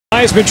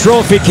Heisman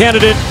Trophy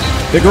candidate,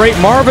 the great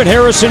Marvin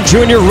Harrison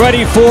Jr.,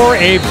 ready for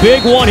a big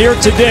one here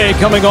today,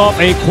 coming off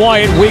a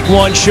quiet Week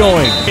 1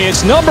 showing.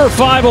 It's number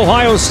 5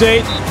 Ohio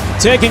State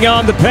taking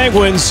on the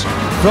Penguins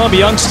from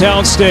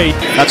Youngstown State.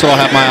 That's what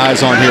I'll have my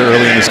eyes on here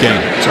early in this game.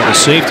 So the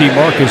safety,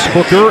 Marcus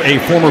Hooker, a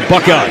former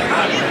Buckeye.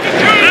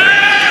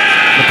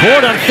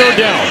 McCord on third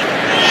down.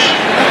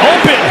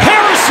 Open,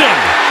 Harrison!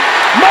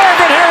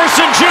 Marvin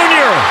Harrison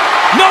Jr.,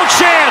 no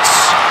chance!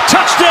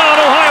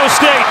 Touchdown, Ohio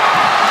State!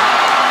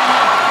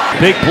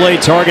 Big play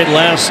target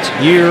last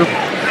year.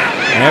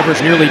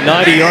 Averaged nearly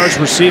 90 yards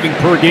receiving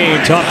per game,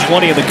 top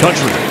 20 in the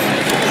country.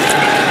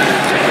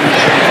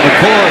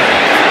 McCord,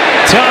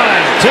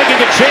 time, taking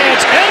a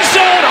chance, end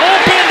zone,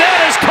 open, that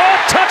is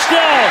caught,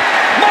 touchdown!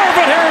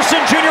 Marvin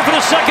Harrison Jr. for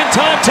the second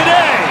time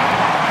today.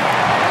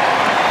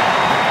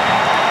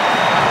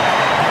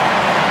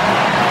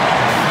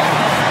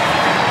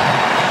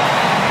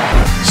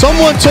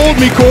 Someone told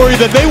me, Corey,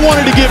 that they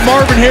wanted to get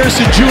Marvin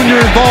Harrison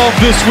Jr. involved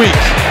this week.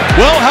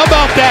 Well, how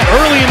about that?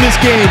 Early in this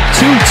game,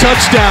 2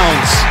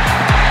 touchdowns.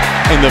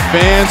 And the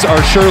fans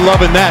are sure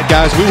loving that,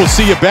 guys. We will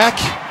see you back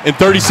in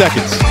 30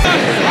 seconds.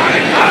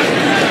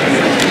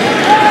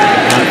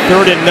 On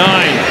 3rd and 9.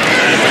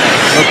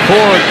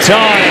 McCord,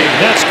 time.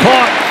 That's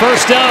caught.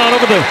 First down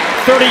over the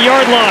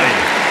 30-yard line.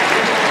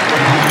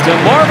 To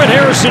Marvin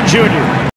Harrison Jr.